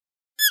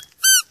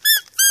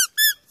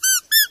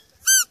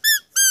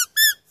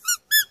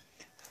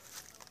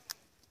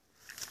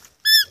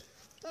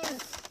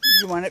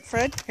want it,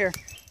 Fred? Here.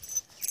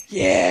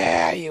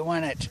 Yeah, you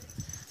want it.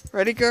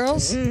 Ready,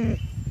 girls?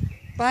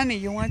 Bonnie,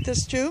 you want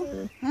this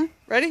too? Huh?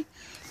 Ready?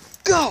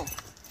 Go!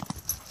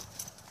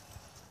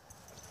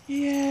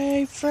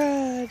 Yay,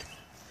 Fred.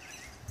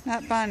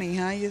 Not Bonnie,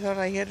 huh? You thought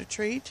I had a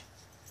treat?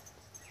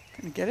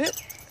 Gonna get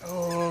it?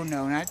 Oh,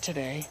 no, not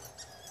today.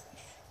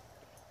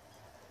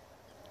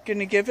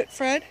 Gonna give it,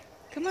 Fred?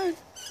 Come on.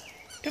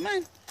 Come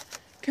on.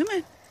 Come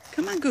on.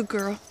 Come on, good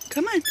girl.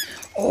 Come on.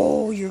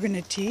 Oh, you're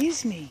gonna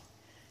tease me.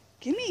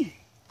 Gimme.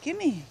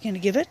 Gimme. Gonna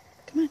give it?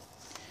 Come on.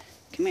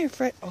 Come here,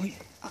 Fred. Oh,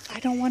 I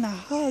don't want a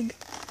hug.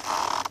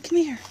 Come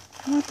here.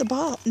 I want the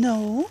ball.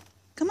 No.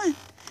 Come on.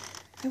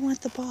 I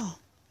want the ball.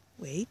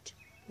 Wait.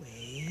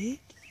 Wait.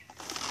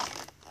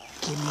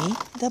 Give me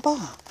the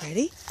ball.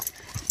 Ready?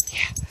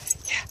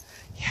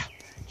 Yeah.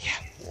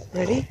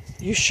 Ready?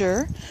 You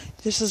sure?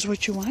 This is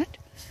what you want?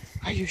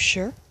 Are you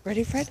sure?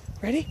 Ready, Fred?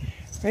 Ready?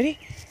 Ready,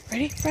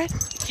 Fred?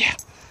 Yeah.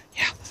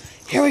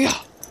 Here we go.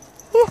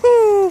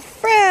 Woohoo,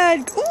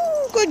 Fred.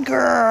 Ooh, good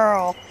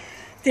girl.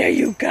 There,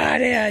 you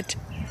got it.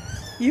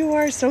 You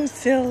are so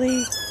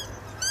silly.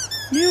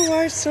 You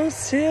are so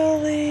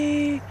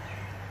silly.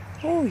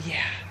 Oh,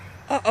 yeah.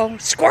 Uh-oh,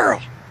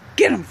 squirrel.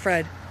 Get him,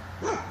 Fred.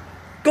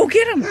 Go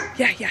get him.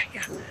 Yeah.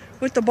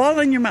 With the ball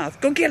in your mouth.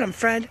 Go get him,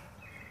 Fred.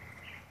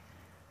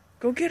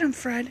 Go get him,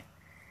 Fred.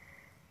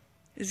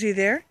 Is he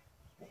there?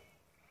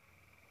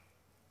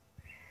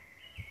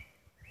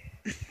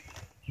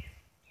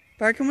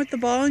 Barking with the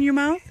ball in your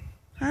mouth?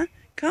 Huh?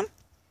 Come.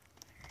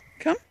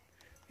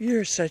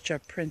 You're such a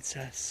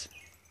princess.